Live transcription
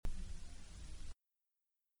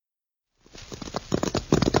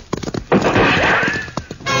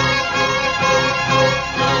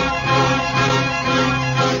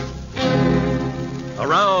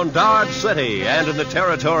City and in the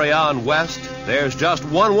territory on west, there's just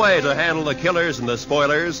one way to handle the killers and the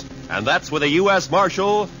spoilers, and that's with a U.S.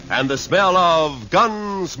 Marshal and the smell of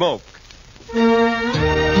Gunsmoke.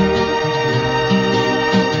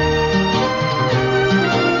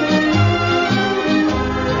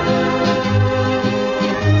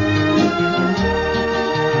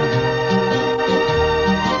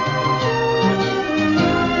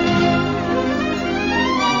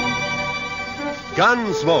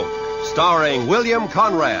 Gunsmoke, starring William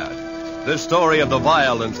Conrad. The story of the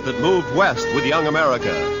violence that moved west with young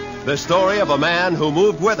America. The story of a man who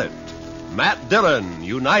moved with it. Matt Dillon,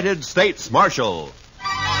 United States Marshal.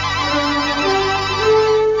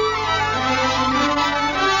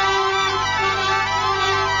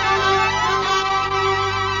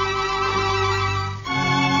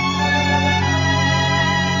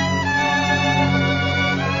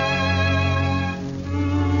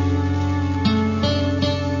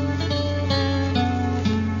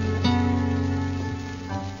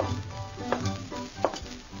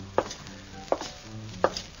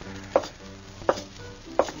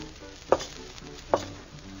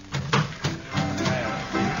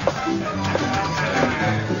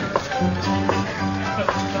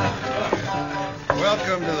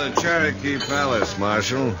 Welcome to the Cherokee Palace,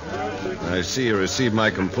 Marshal. I see you received my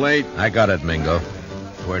complaint. I got it, Mingo.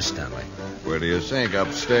 Where's Stanley? Where do you think?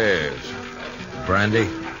 Upstairs. Brandy?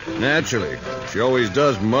 Naturally. She always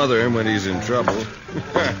does mother him when he's in trouble.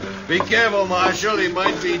 Be careful, Marshal. He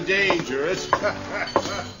might be dangerous.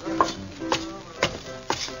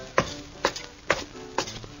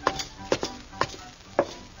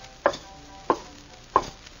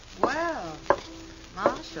 Well,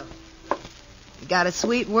 Marshal, you got a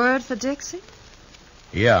sweet word for Dixie?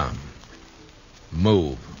 Yeah.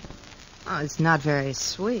 Move. Oh, it's not very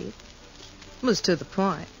sweet. It was to the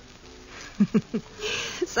point.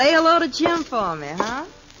 Say hello to Jim for me, huh?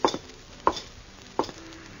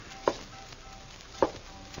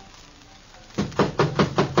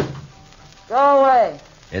 Go away.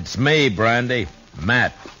 It's me, Brandy.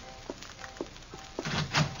 Matt.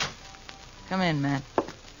 Come in, Matt.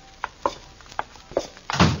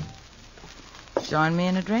 Join me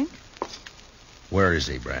in a drink? Where is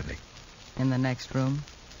he, Brandy? In the next room.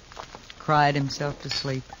 Cried himself to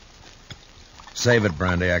sleep. Save it,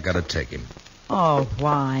 Brandy. I gotta take him. Oh,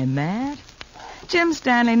 why, Matt? Jim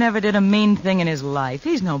Stanley never did a mean thing in his life.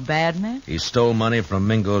 He's no bad man. He stole money from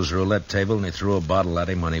Mingo's roulette table, and he threw a bottle at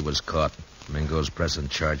him when he was caught. Mingo's pressing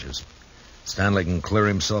charges. Stanley can clear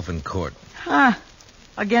himself in court. Huh?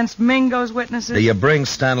 Against Mingo's witnesses? Do you bring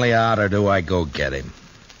Stanley out, or do I go get him?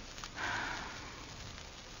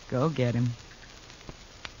 Go get him.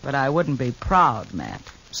 But I wouldn't be proud, Matt.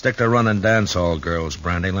 Stick to running dance hall girls,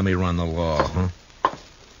 Brandy. Let me run the law, huh?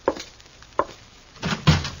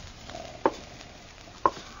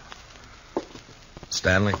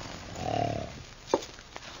 Stanley?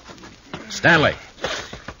 Stanley!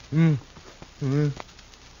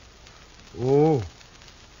 Oh,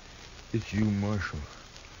 it's you, Marshal.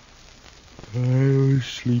 I was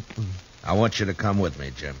sleeping. I want you to come with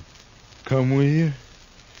me, Jim. Come with you?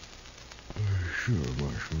 Sure,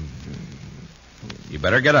 Marshal. You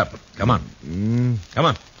better get up. Come on. Come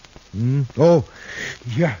on. Oh,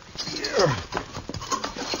 yeah.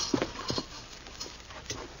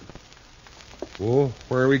 Oh,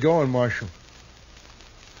 where are we going, Marshal?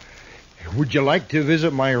 Would you like to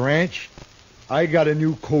visit my ranch? I got a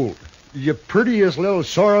new colt. The prettiest little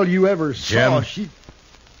sorrel you ever saw. Jim.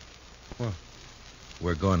 What?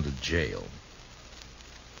 We're going to jail.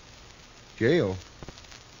 Jail?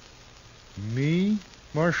 Me,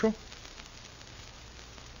 Marshal?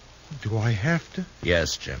 Do I have to?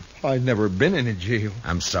 Yes, Jim. I've never been in a jail.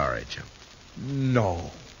 I'm sorry, Jim. No.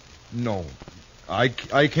 I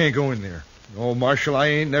can't go in there. No, Marshal, I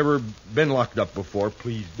ain't never been locked up before.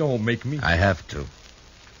 Please, don't make me. I have to.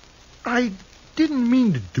 I didn't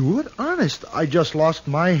mean to do it. Honest. I just lost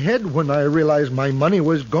my head when I realized my money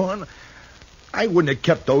was gone. I wouldn't have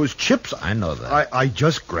kept those chips. I know that. I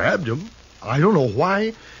just grabbed them. I don't know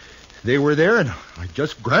why. They were there, and I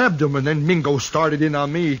just grabbed them, and then Mingo started in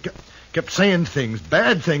on me. He kept saying things,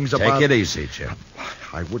 bad things about... Take it easy, Jim.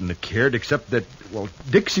 I wouldn't have cared, except that, well,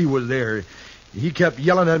 Dixie was there. He kept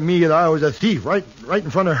yelling at me that I was a thief right in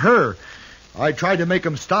front of her. I tried to make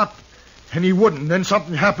him stop, and he wouldn't. Then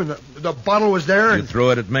something happened. The bottle was there, You threw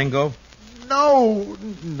it at Mingo?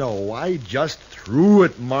 No, I just threw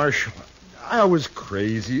it, Marshal. I was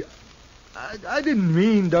crazy. I didn't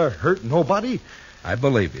mean to hurt nobody. I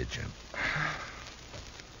believe you, Jim.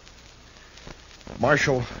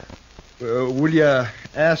 Marshal, will you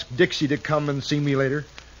ask Dixie to come and see me later?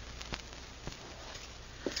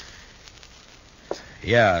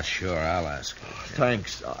 Yeah, sure, I'll ask her.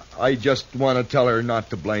 Thanks. I just want to tell her not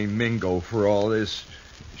to blame Mingo for all this.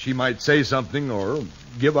 She might say something or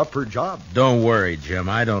give up her job. Don't worry, Jim.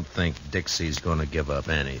 I don't think Dixie's going to give up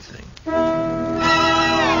anything.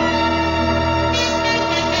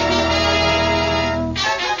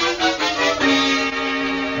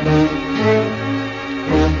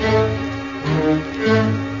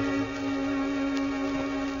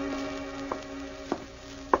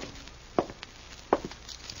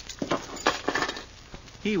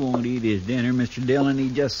 He won't eat his dinner, Mr. Dillon. He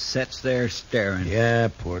just sits there staring. Yeah,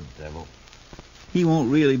 poor devil. He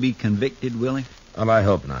won't really be convicted, will he? Well, I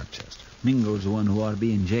hope not, Chester. Mingo's the one who ought to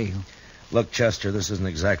be in jail. Look, Chester, this isn't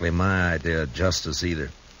exactly my idea of justice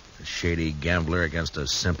either. A shady gambler against a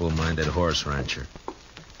simple-minded horse rancher.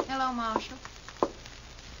 Hello, Marshal.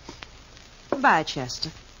 Goodbye,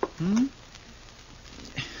 Chester.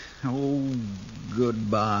 Oh,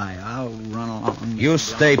 goodbye. I'll run along. You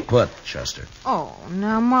stay put, Chester. Oh,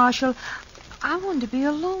 now, Marshal, I want to be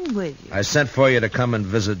alone with you. I sent for you to come and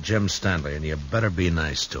visit Jim Stanley, and you better be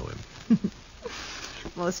nice to him.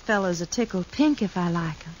 Most fellas are tickled pink if I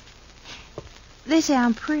like 'em. They say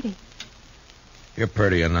I'm pretty. You're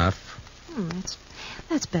pretty enough.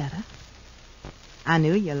 That's better. I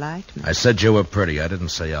knew you liked me. I said you were pretty. I didn't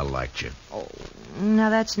say I liked you. Oh,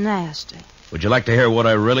 now that's nasty. Would you like to hear what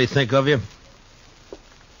I really think of you?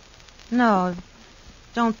 No,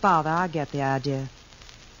 don't bother. I get the idea.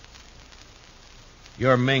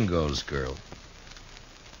 You're Mingo's girl.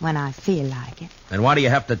 When I feel like it. Then why do you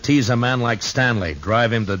have to tease a man like Stanley,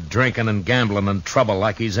 drive him to drinking and gambling and trouble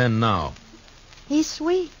like he's in now? He's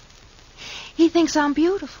sweet. He thinks I'm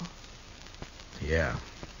beautiful. Yeah.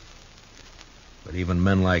 But even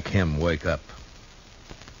men like him wake up.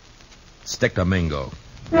 Stick to Mingo.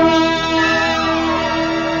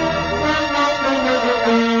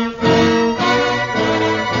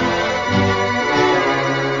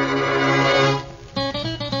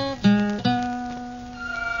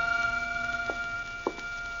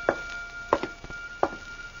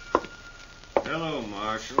 Hello,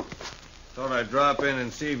 Marshal. Thought I'd drop in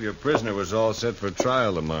and see if your prisoner was all set for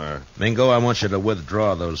trial tomorrow. Mingo, I want you to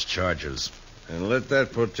withdraw those charges. And let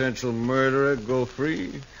that potential murderer go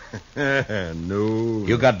free? No.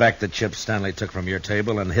 You got back the chips Stanley took from your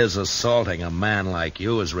table, and his assaulting a man like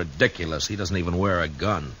you is ridiculous. He doesn't even wear a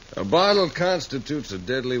gun. A bottle constitutes a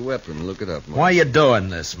deadly weapon. Look it up, Marshal. Why are you doing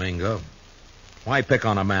this, Mingo? Why pick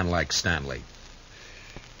on a man like Stanley?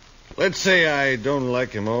 Let's say I don't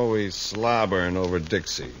like him always slobbering over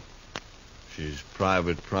Dixie. She's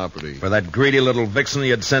private property. For that greedy little vixen,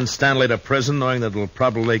 you'd send Stanley to prison knowing that it'll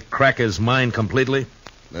probably crack his mind completely?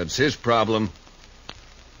 That's his problem.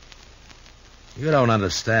 You don't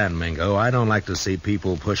understand, Mingo. I don't like to see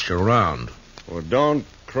people pushed around. Well, don't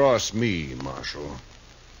cross me, Marshal.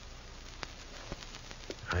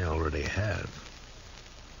 I already have.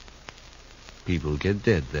 People get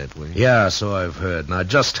dead that way. Yeah, so I've heard. Now,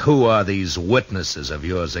 just who are these witnesses of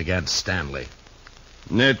yours against Stanley?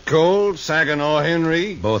 Ned Cole, Saginaw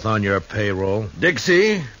Henry. Both on your payroll?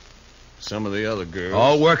 Dixie. Some of the other girls.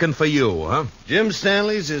 All working for you, huh? Jim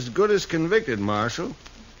Stanley's as good as convicted, Marshal.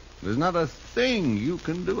 There's not a thing you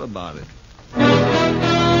can do about it.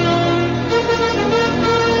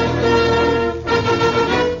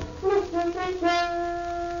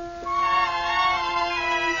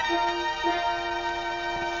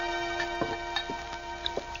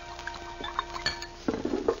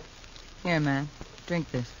 Here, man.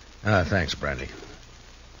 Drink this. Thanks, Brandy.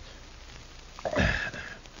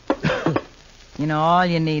 You know, all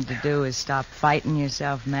you need to do is stop fighting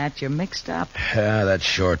yourself, Matt. You're mixed up. Yeah, that's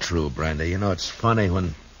sure true, Brandy. You know, it's funny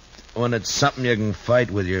when it's something you can fight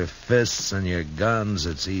with your fists and your guns,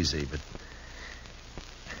 it's easy, but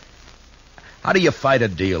how do you fight a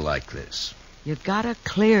deal like this? You gotta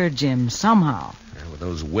clear Jim somehow. Yeah, with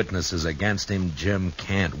those witnesses against him, Jim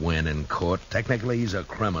can't win in court. Technically, he's a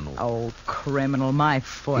criminal. Oh, criminal, my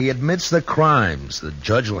foot. He admits the crimes. The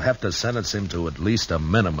judge will have to sentence him to at least a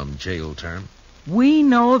minimum jail term. We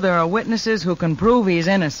know there are witnesses who can prove he's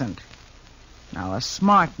innocent. Now, a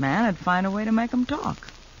smart man would find a way to make him talk.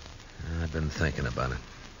 I've been thinking about it.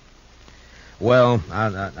 Well,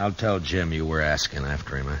 I'll tell Jim you were asking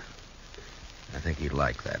after him. I think he'd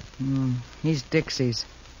like that. He's Dixie's.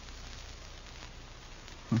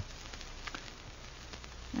 I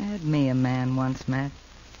had me a man once, Matt.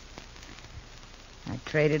 I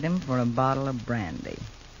traded him for a bottle of brandy.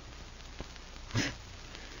 I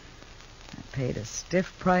paid a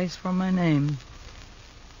stiff price for my name.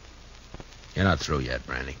 You're not through yet,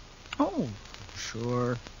 Brandy. Oh,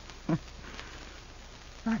 sure.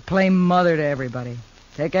 I play mother to everybody.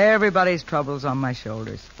 Take everybody's troubles on my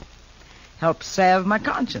shoulders. Help salve my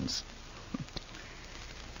conscience.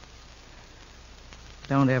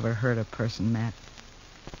 Don't ever hurt a person, Matt.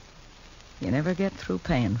 You never get through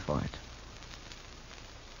paying for it.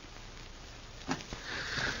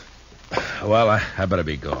 Well, I better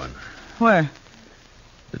be going. Where?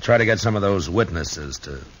 To try to get some of those witnesses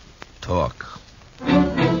to talk.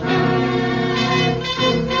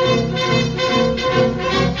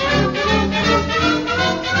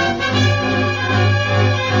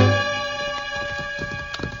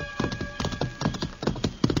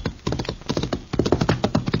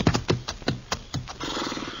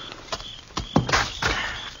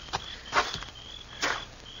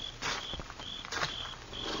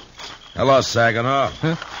 Hello, Saginaw.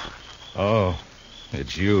 Huh? Oh,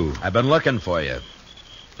 it's you. I've been looking for you.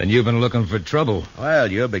 Then you've been looking for trouble.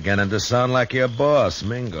 Well, you're beginning to sound like your boss,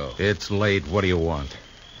 Mingo. It's late. What do you want?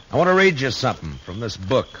 I want to read you something from this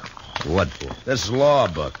book. What book? This law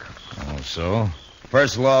book. Oh, so?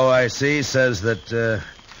 First law I see says that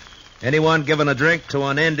anyone giving a drink to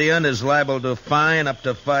an Indian is liable to fine up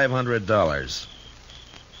to $500.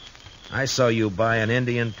 I saw you buy an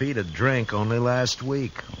Indian Pete a drink only last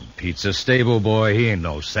week. Pete's a stable boy. He ain't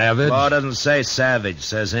no savage. Law doesn't say savage,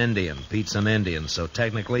 says Indian. Pete's an Indian, so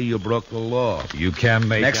technically you broke the law. You can't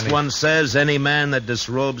make Next any... one says any man that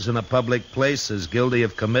disrobes in a public place is guilty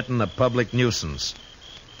of committing a public nuisance.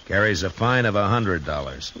 Carries a fine of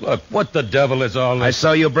 $100. Look, what the devil is all this? I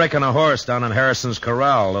saw you breaking a horse down in Harrison's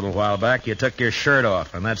Corral a little while back. You took your shirt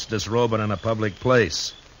off, and that's disrobing in a public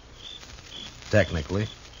place. Technically.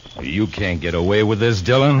 You can't get away with this,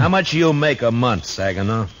 Dillon. How much you make a month,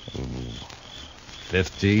 Saginaw?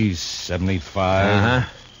 50, 75. Uh-huh.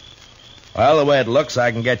 Well, the way it looks,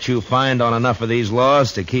 I can get you fined on enough of these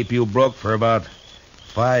laws to keep you broke for about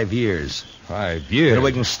 5 years. 5 years? Then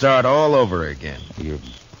we can start all over again. You're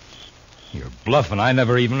bluffing. I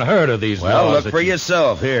never even heard of these laws. Well, look for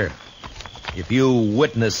yourself here. If you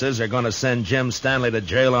witnesses are going to send Jim Stanley to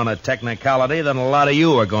jail on a technicality, then a lot of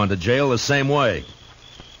you are going to jail the same way.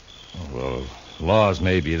 Well, laws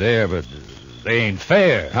may be there, but they ain't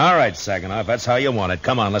fair. All right, Saginaw, if that's how you want it.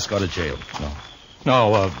 Come on, let's go to jail.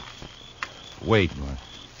 No, wait.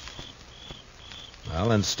 Well,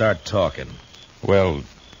 then start talking. Well,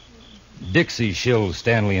 Dixie shilled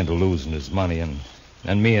Stanley into losing his money,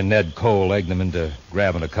 and me and Ned Cole egged him into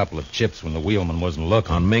grabbing a couple of chips when the wheelman wasn't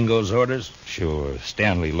looking. On Mingo's orders? Sure.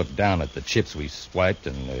 Stanley looked down at the chips we swiped,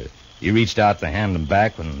 and he reached out to hand them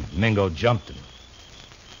back when Mingo jumped him.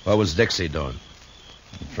 What was Dixie doing?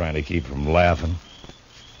 Trying to keep from laughing.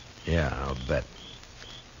 Yeah, I'll bet.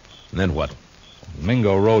 And then what?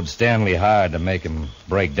 Mingo rode Stanley hard to make him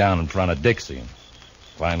break down in front of Dixie. And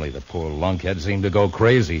finally, the poor lunkhead seemed to go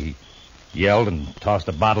crazy. He yelled and tossed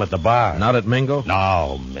a bottle at the bar. Not at Mingo?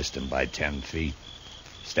 No, missed him by 10 feet.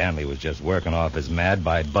 Stanley was just working off his mad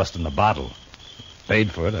by busting the bottle. Paid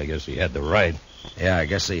for it. I guess he had the right. Yeah, I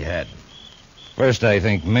guess he had. First, I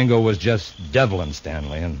think Mingo was just deviling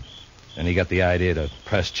Stanley, and then he got the idea to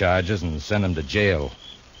press charges and send him to jail.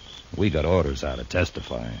 We got orders out to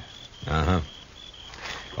testify. Uh-huh.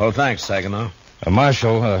 Well, thanks, Saginaw.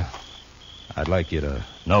 Marshal, I'd like you to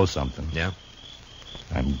know something. Yeah?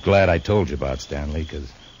 I'm glad I told you about Stanley, because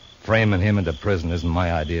framing him into prison isn't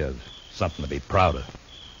my idea of something to be proud of.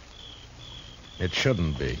 It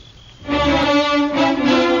shouldn't be.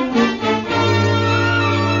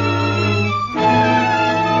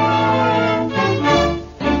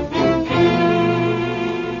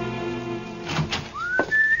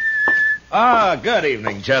 Ah, good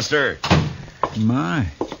evening, Chester. My,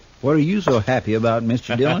 what are you so happy about,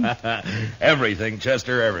 Mr. Dillon? Everything,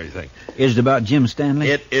 Chester, everything. Is it about Jim Stanley?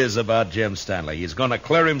 It is about Jim Stanley. He's going to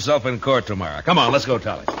clear himself in court tomorrow. Come on, let's go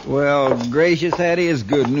tell him. Well, gracious, that is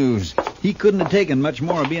good news. He couldn't have taken much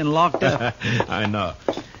more of being locked up. I know.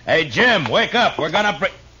 Hey, Jim, wake up. We're going to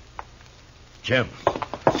bring... Jim.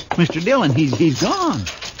 Mr. Dillon, he's gone.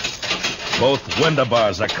 Both window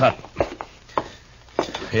bars are cut.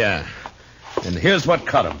 Yeah. And here's what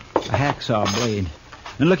cut him. A hacksaw blade.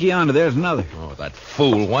 And look yonder, there's another. Oh, that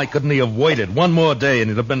fool. Why couldn't he have waited one more day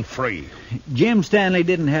and he'd have been free? Jim Stanley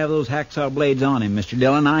didn't have those hacksaw blades on him, Mr.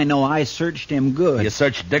 Dillon. I know. I searched him good. You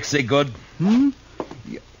searched Dixie good?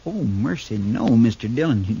 Oh, mercy, no, Mr.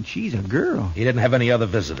 Dillon. She's a girl. He didn't have any other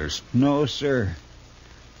visitors. No, sir.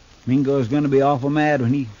 Mingo's going to be awful mad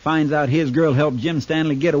when he finds out his girl helped Jim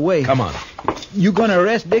Stanley get away. Come on. You going to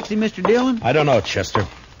arrest Dixie, Mr. Dillon? I don't know, Chester.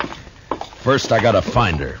 First, I gotta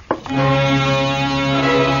find her.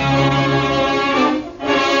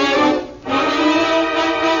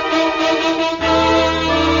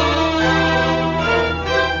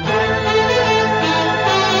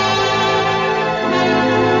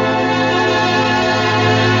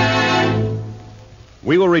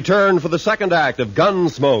 will return for the second act of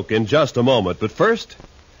Gunsmoke in just a moment. But first,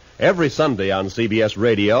 every Sunday on CBS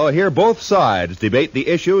Radio, hear both sides debate the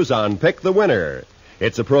issues on Pick the Winner.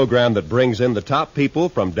 It's a program that brings in the top people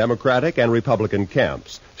from Democratic and Republican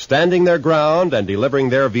camps, standing their ground and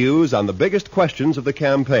delivering their views on the biggest questions of the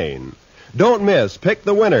campaign. Don't miss Pick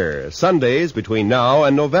the Winner, Sundays between now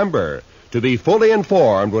and November, to be fully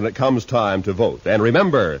informed when it comes time to vote. And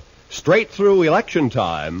remember, straight through election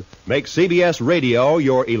time, make CBS Radio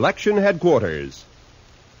your election headquarters.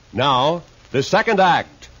 Now, the second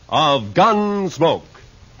act of Gunsmoke.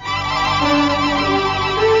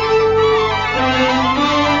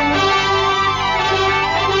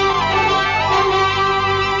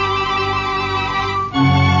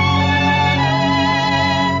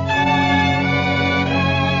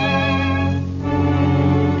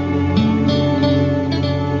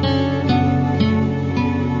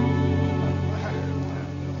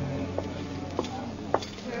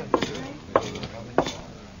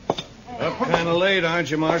 Kind of late,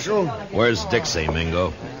 aren't you, Marshal? Where's Dixie,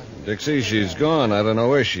 Mingo? Dixie, she's gone. I don't know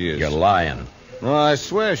where she is. You're lying. No, I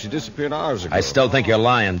swear she disappeared hours ago. I still think you're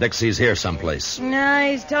lying. Dixie's here someplace. Nah,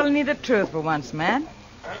 he's telling me the truth for once, Matt.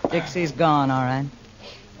 Dixie's gone, all right.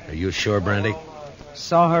 Are you sure, Brandy?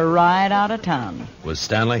 Saw her right out of town. Was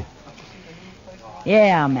Stanley?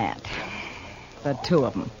 Yeah, Matt. The two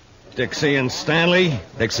of them. Dixie and Stanley?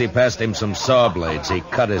 Dixie passed him some saw blades. He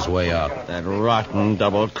cut his way out. That rotten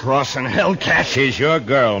double-crossing hellcat. She's your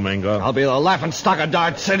girl, Mingo. I'll be the laughingstock of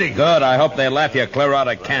Dart City. Good. I hope they laugh you clear out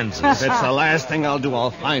of Kansas. If it's the last thing I'll do,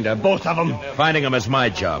 I'll find her. Both of them. Finding them is my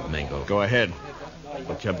job, Mingo. Go ahead.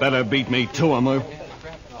 But you better beat me to them, or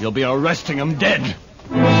you'll be arresting them dead.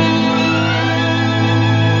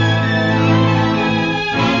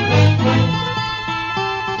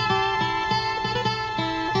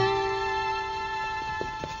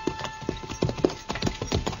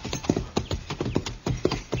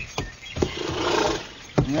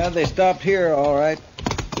 Yeah, they stopped here, all right.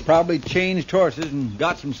 Probably changed horses and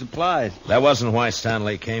got some supplies. That wasn't why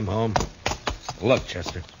Stanley came home. Look,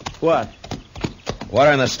 Chester. What?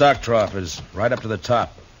 Water in the stock trough is right up to the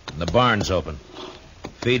top. And the barn's open.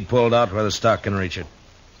 Feed pulled out where the stock can reach it.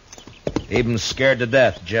 Even scared to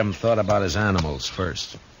death, Jim thought about his animals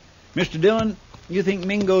first. Mr. Dillon, you think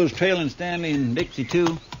Mingo's trailing Stanley and Dixie,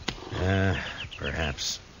 too?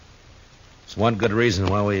 Perhaps. It's one good reason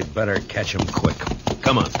why we better catch him quick.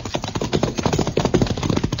 Come on.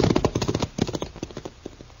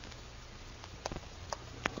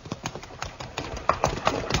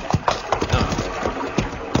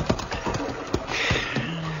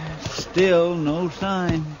 Still no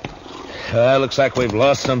sign. Looks like we've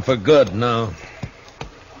lost them for good now.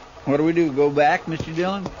 What do we do, go back, Mr.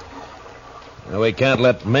 Dillon? We can't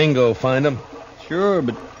let Mingo find them. Sure,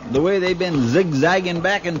 but the way they've been zigzagging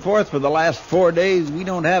back and forth for the last 4 days, we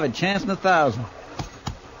don't have a chance in 1,000.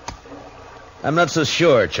 I'm not so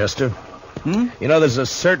sure, Chester. You know, there's a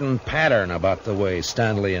certain pattern about the way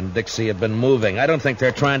Stanley and Dixie have been moving. I don't think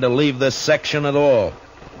they're trying to leave this section at all.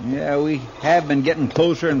 Yeah, we have been getting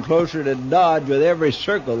closer and closer to Dodge with every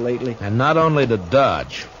circle lately. And not only to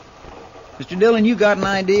Dodge. Mr. Dillon, you got an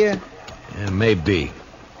idea? Yeah, maybe.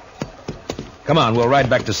 Come on, we'll ride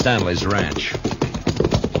back to Stanley's ranch.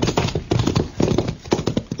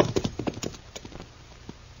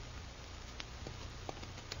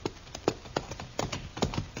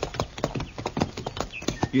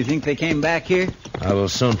 You think they came back here? I will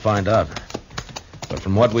soon find out. But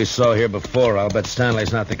from what we saw here before, I'll bet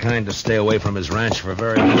Stanley's not the kind to stay away from his ranch for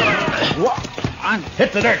very long. What?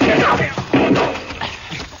 Hit the dirt, Chester.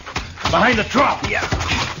 Behind the trough. Yeah.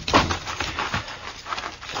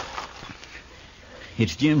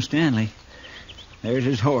 It's Jim Stanley. There's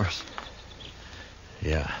his horse.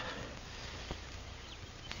 Yeah.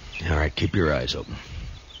 All right, keep your eyes open.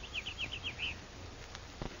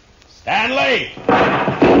 Stanley!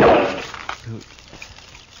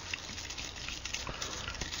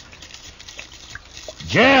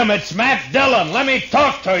 Jim, it's Matt Dillon. Let me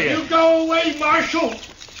talk to you. You go away, Marshal.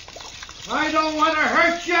 I don't want to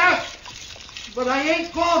hurt you, but I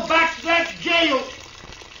ain't going back to that jail.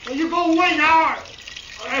 You go away now.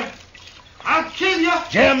 I'll kill you.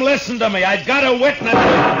 Jim, listen to me. I've got a witness.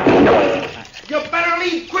 You better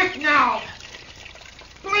leave quick now.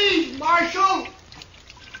 Please, Marshal.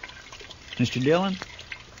 Mr. Dillon,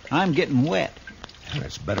 I'm getting wet.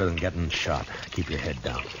 That's better than getting shot. Keep your head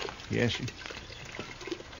down. Yes, sir.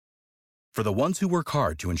 For the ones who work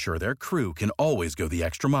hard to ensure their crew can always go the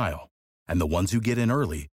extra mile, and the ones who get in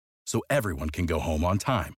early so everyone can go home on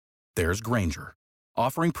time, there's Grainger,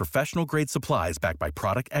 offering professional-grade supplies backed by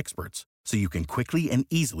product experts so you can quickly and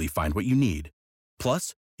easily find what you need.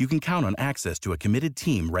 Plus, you can count on access to a committed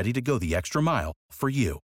team ready to go the extra mile for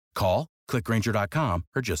you. Call, click Grainger.com,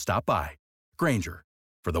 or just stop by. Grainger,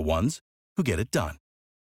 for the ones who get it done.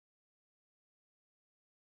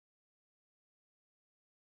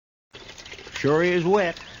 Sure is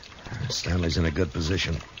wet. Stanley's in a good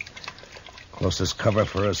position. Closest cover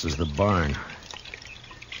for us is the barn.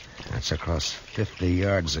 That's across 50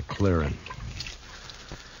 yards of clearing.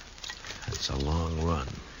 That's a long run.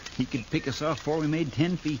 He could pick us off before we made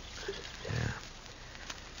 10 feet. Yeah.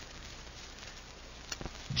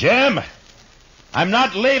 Jim, I'm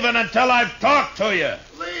not leaving until I've talked to you.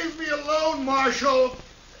 Leave me alone, Marshal.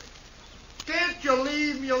 Can't you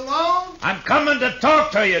leave me alone? I'm coming to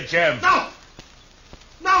talk to you, Jim. No!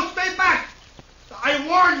 No, stay back! I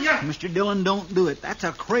warn you! Mr. Dillon, don't do it. That's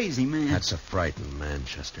a crazy man. That's a frightened man,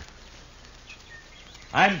 Chester.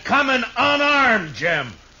 I'm coming unarmed, Jim.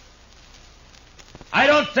 I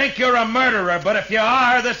don't think you're a murderer, but if you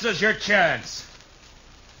are, this is your chance.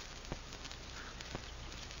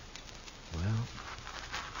 Well,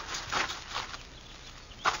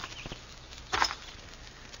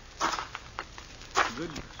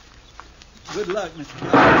 Good luck, Mr.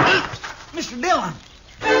 Dillon. Mr. Dillon!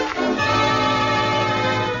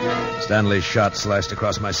 Stanley's shot slashed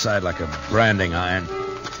across my side like a branding iron.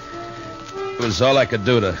 It was all I could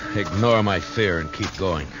do to ignore my fear and keep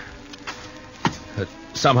going. But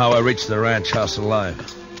somehow I reached the ranch house alive.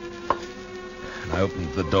 And I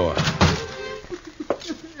opened the door.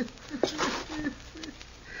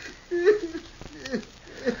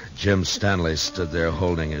 Jim Stanley stood there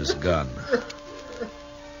holding his gun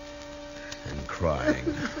and crying.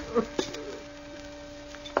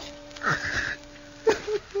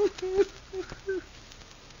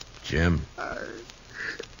 Jim?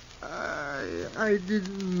 I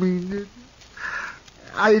didn't mean it.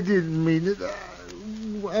 I didn't mean it.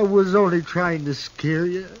 I was only trying to scare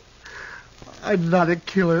you. I'm not a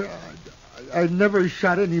killer. I never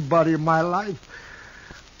shot anybody in my life.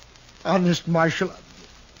 Honest, Marshal,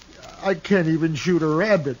 I can't even shoot a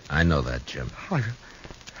rabbit. I know that, Jim.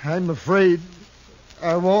 I'm afraid.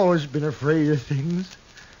 I've always been afraid of things.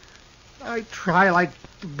 I try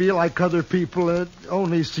to be like other people. It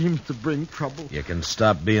only seems to bring trouble. You can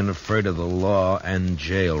stop being afraid of the law and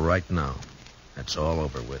jail right now. That's all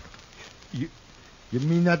over with. You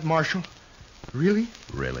mean that, Marshal? Really?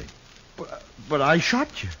 Really. But I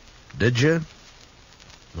shot you. Did you?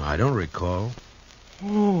 I don't recall.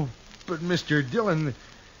 Oh, but Mr. Dillon,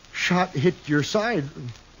 shot hit your side.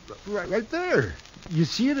 Right there. You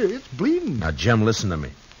see it? It's bleeding. Now, Jim, listen to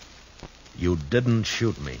me. You didn't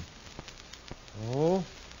shoot me. Oh?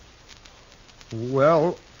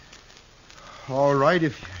 Well, all right,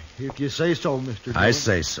 if you say so, Mr. Dillon. I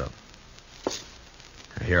say so.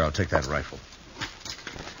 Here, I'll take that rifle.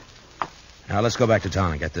 Now, let's go back to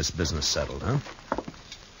town and get this business settled, huh?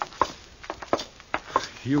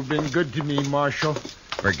 You've been good to me, Marshal.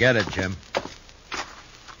 Forget it, Jim.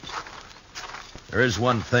 There is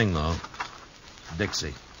one thing, though.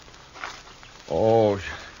 Dixie. Oh,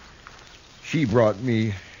 she brought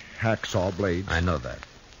me hacksaw blades. I know that.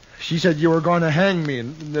 She said you were going to hang me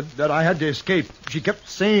and that I had to escape. She kept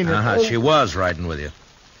saying it. Uh-huh, Oh. She was riding with you.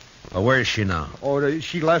 Well, where is she now? Oh,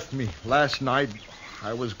 she left me last night.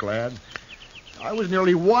 I was glad. I was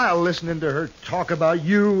nearly wild listening to her talk about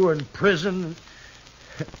you and prison.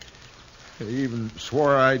 I even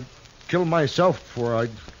swore I'd kill myself before I'd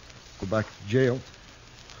go back to jail.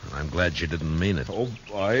 I'm glad you didn't mean it. Oh,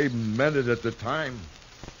 I meant it at the time.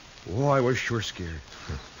 Oh, I was sure scared.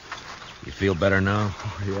 You feel better now?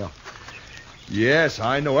 Oh, yeah. Yes,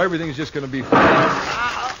 I know. Everything's just going to be fine.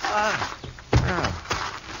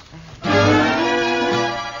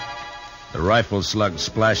 The rifle slug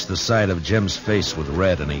splashed the side of Jim's face with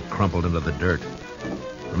red, and he crumpled into the dirt.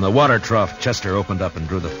 From the water trough, Chester opened up and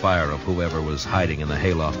drew the fire of whoever was hiding in the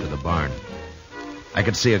hayloft of the barn. I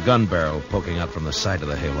could see a gun barrel poking out from the side of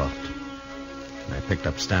the hayloft. And I picked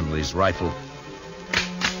up Stanley's rifle.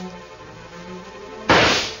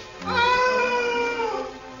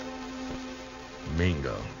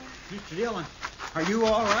 Mingo. Mr. Dillon, are you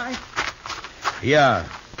all right? Yeah,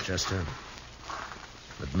 Chester.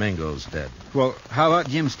 But Mingo's dead. Well, how about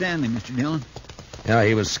Jim Stanley, Mr. Dillon? Yeah,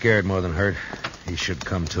 he was scared more than hurt. He should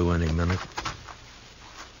come to any minute.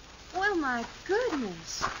 Well, my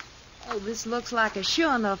goodness. Oh, this looks like a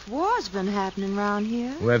sure enough war's been happening around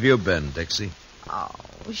here. Where have you been, Dixie? Oh,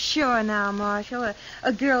 sure now, Marshal.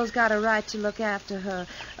 A girl's got a right to look after her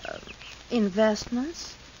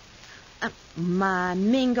investments. My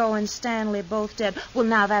Mingo and Stanley both dead. Well,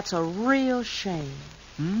 now that's a real shame.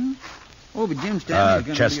 Hmm? Oh, but Jim Stanley's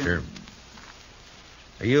going to Chester.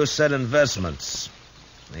 You said investments.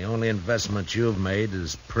 The only investment you've made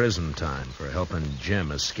is prison time for helping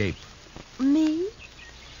Jim escape. Me?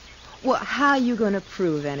 Well, how you going to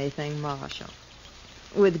prove anything, Marshal?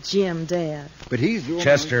 With Jim dead. But he's...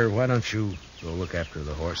 Chester, why don't you go look after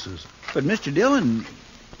the horses? But Mr. Dillon...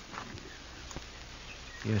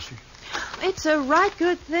 Yes, sir. It's a right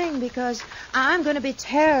good thing because I'm going to be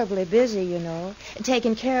terribly busy, you know,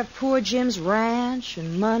 taking care of poor Jim's ranch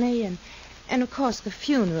and money and of course, the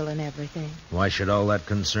funeral and everything. Why should all that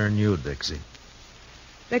concern you, Dixie?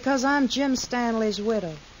 Because I'm Jim Stanley's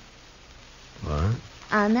widow. What?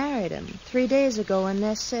 I married him 3 days ago in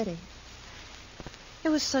this city. It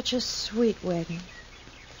was such a sweet wedding.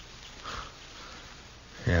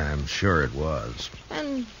 Yeah, I'm sure it was.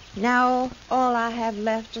 And now all I have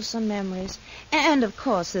left are some memories. And, of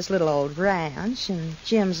course, this little old ranch and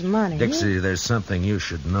Jim's money. Dixie, there's something you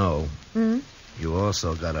should know. Hmm? You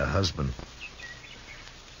also got a husband.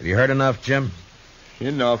 Have you heard enough, Jim?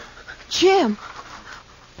 Enough. Jim!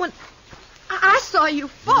 When I saw you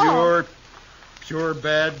fall... You're sure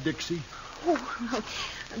bad, Dixie? Oh,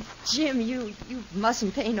 Jim, you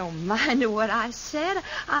mustn't pay no mind to what I said.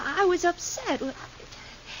 I was upset.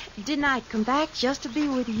 Didn't I come back just to be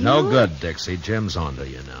with you? No good, Dixie. Jim's on to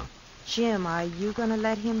you now. Jim, are you going to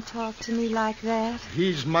let him talk to me like that?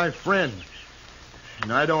 He's my friend.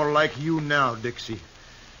 And I don't like you now, Dixie.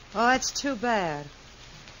 Oh, it's too bad.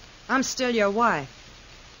 I'm still your wife.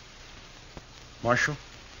 Marshal,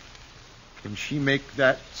 can she make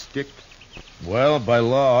that stick? Well, by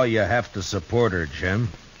law, you have to support her, Jim.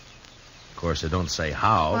 Of course, it don't say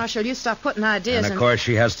how. Marshal, you stop putting ideas And, of course,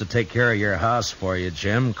 she has to take care of your house for you,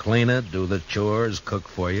 Jim. Clean it, do the chores, cook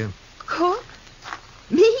for you. Cook?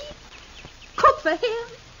 Me? Cook for him?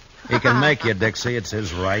 He can make you, Dixie. It's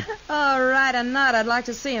his right. All right, or not. I'd like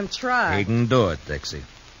to see him try. He can do it, Dixie.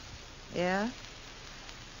 Yeah?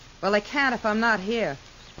 Well, they can't if I'm not here.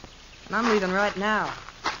 And I'm leaving right now.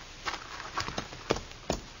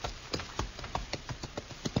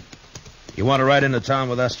 You want to ride into town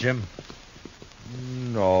with us, Jim?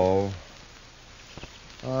 No.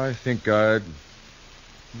 I think I'd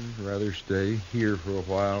rather stay here for a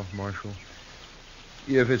while, Marshal.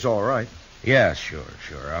 If it's all right. Yeah, sure.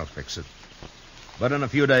 I'll fix it. But in a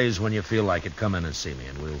few days, when you feel like it, come in and see me,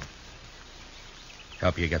 and we'll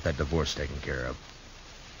help you get that divorce taken care of.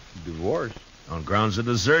 Divorce? On grounds of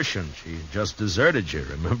desertion. She just deserted you,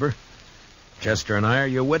 remember? Chester and I are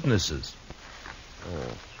your witnesses.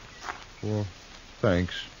 Oh. Well,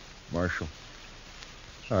 thanks, Marshal.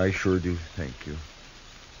 I sure do thank you.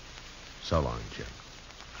 So long, Jim.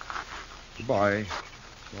 Goodbye,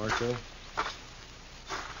 Marshal.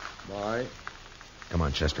 Bye. Come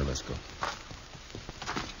on, Chester, let's go.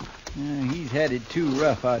 He's had it too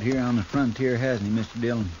rough out here on the frontier, hasn't he, Mr.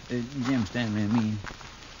 Dillon? Jim Stanley, I mean.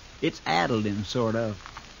 It's addled him, sort of.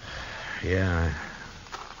 Yeah,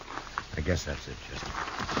 I guess that's it, Chester.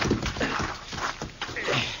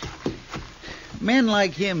 Men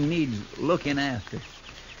like him need looking after.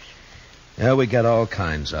 Yeah, we got all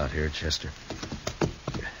kinds out here, Chester.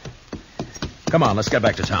 Come on, let's get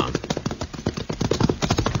back to town.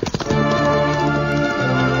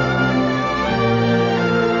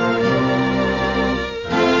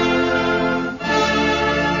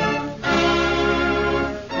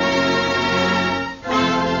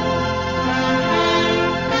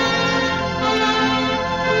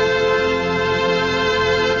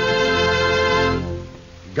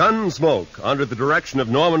 Gunsmoke, under the direction of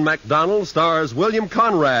Norman MacDonald, stars William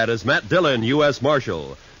Conrad as Matt Dillon, U.S.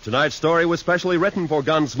 Marshal. Tonight's story was specially written for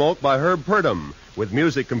Gunsmoke by Herb Purdom, with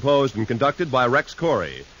music composed and conducted by Rex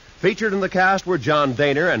Corey. Featured in the cast were John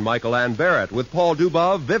Daner and Michael Ann Barrett, with Paul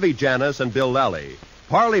Dubov, Vivi Janis, and Bill Lally.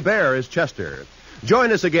 Parley Bear is Chester.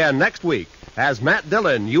 Join us again next week as Matt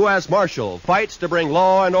Dillon, U.S. Marshal, fights to bring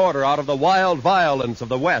law and order out of the wild violence of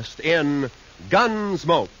the West in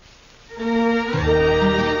Gunsmoke.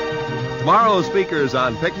 Tomorrow's speakers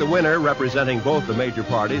on Pick the Winner, representing both the major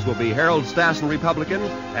parties, will be Harold Stassen, Republican,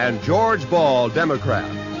 and George Ball, Democrat.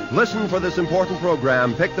 Listen for this important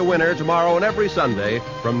program, Pick the Winner, tomorrow and every Sunday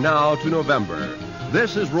from now to November.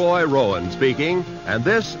 This is Roy Rowan speaking, and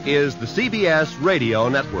this is the CBS Radio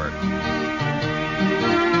Network.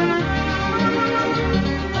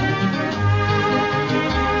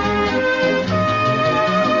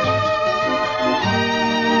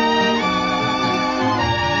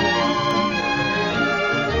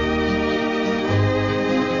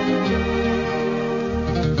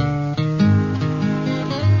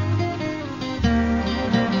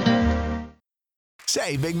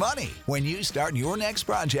 Save big money when you start your next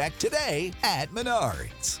project today at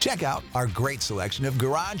Menards. Check out our great selection of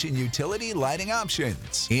garage and utility lighting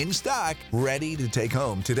options. In stock, ready to take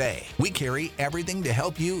home today. We carry everything to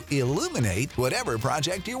help you illuminate whatever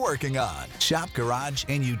project you're working on. Shop garage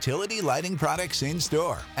and utility lighting products in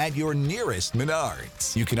store at your nearest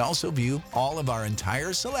Menards. You can also view all of our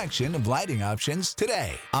entire selection of lighting options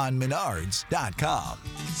today on Menards.com.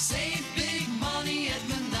 Save big